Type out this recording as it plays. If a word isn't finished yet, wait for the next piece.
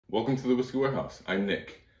Welcome to the Whiskey Warehouse. I'm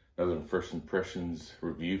Nick. Another first impressions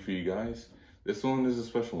review for you guys. This one is a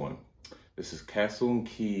special one. This is Castle and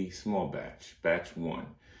Key Small Batch, Batch 1.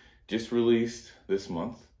 Just released this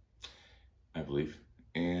month, I believe.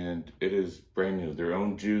 And it is brand new. Their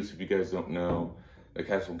own juice. If you guys don't know, the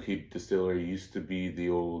Castle and Key distillery used to be the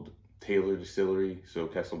old Taylor distillery. So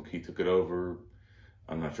Castle and Key took it over.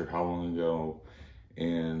 I'm not sure how long ago.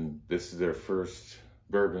 And this is their first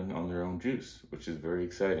bourbon on their own juice, which is very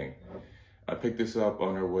exciting. I picked this up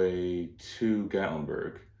on our way to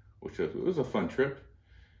Gatlinburg, which was a fun trip.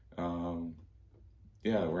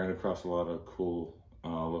 Yeah, I ran across a lot of cool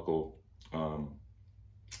local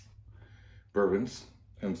bourbons,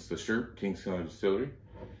 hence the shirt, King's County Distillery.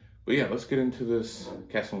 But yeah, let's get into this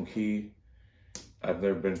Castle and Key. I've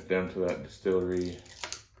never been down to that distillery.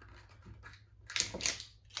 It's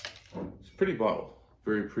a pretty bottle,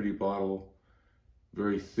 very pretty bottle.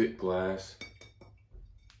 Very thick glass,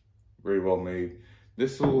 very well made.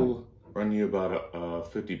 This will run you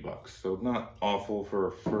about 50 bucks, so not awful for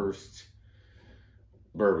a first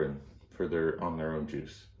bourbon for on their own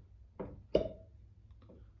juice.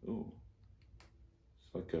 Ooh, it's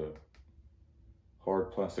like a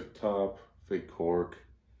hard plastic top, fake cork.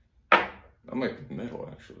 That might be metal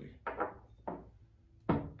actually.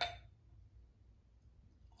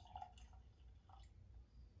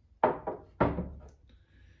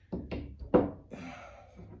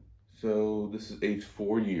 So this is aged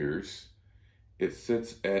 4 years. It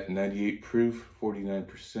sits at 98 proof,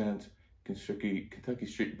 49% Kentucky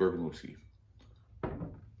straight bourbon whiskey.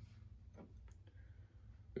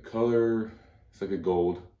 The color is like a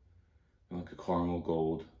gold, like a caramel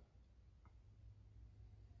gold.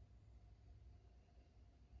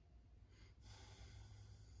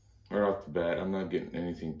 Right off the bat, I'm not getting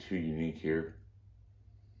anything too unique here.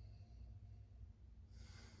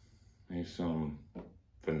 Maybe some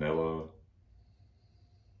vanilla,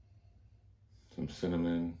 some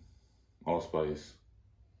cinnamon, allspice,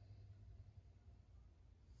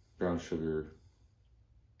 brown sugar,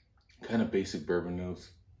 kind of basic bourbon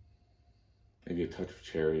notes, maybe a touch of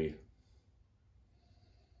cherry.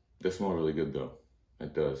 Does smell really good though,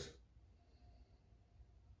 it does.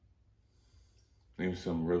 Maybe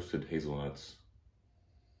some roasted hazelnuts,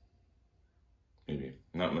 maybe,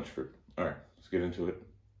 not much fruit. All right, let's get into it.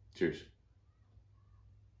 Cheers.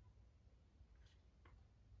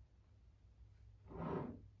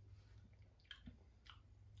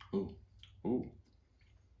 Ooh.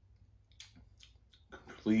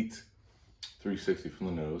 Complete 360 from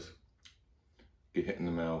the nose. Get hit in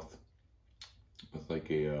the mouth with like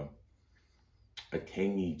a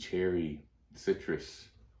tangy cherry citrus.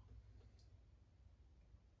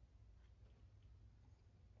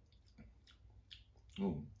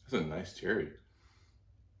 Ooh, that's a nice cherry.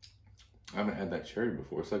 I haven't had that cherry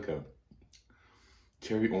before. It's like a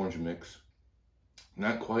cherry orange mix.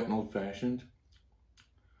 Not quite an old fashioned.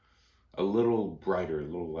 A little brighter, a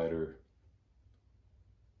little lighter.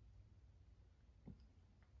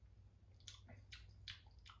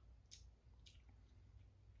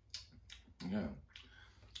 Yeah,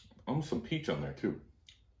 almost some peach on there too.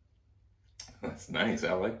 That's nice,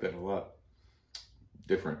 I like that a lot.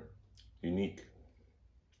 Different, unique.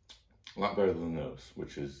 A lot better than those,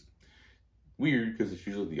 which is weird because it's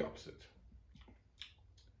usually the opposite.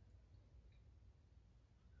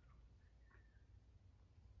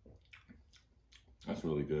 That's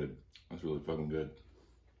really good. That's really fucking good.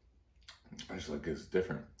 I just like it's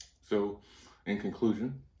different. So, in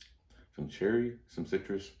conclusion, some cherry, some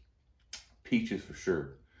citrus, peaches for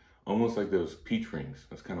sure. Almost like those peach rings.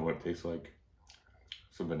 That's kind of what it tastes like.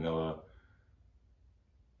 Some vanilla.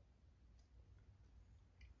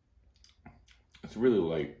 It's really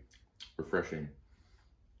light, refreshing,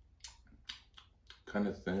 kind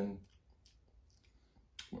of thin,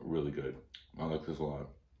 but really good. I like this a lot.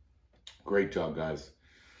 Great job, guys.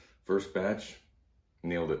 First batch,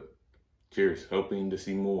 nailed it. Cheers. Hoping to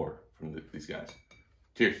see more from these guys.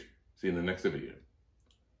 Cheers. See you in the next video.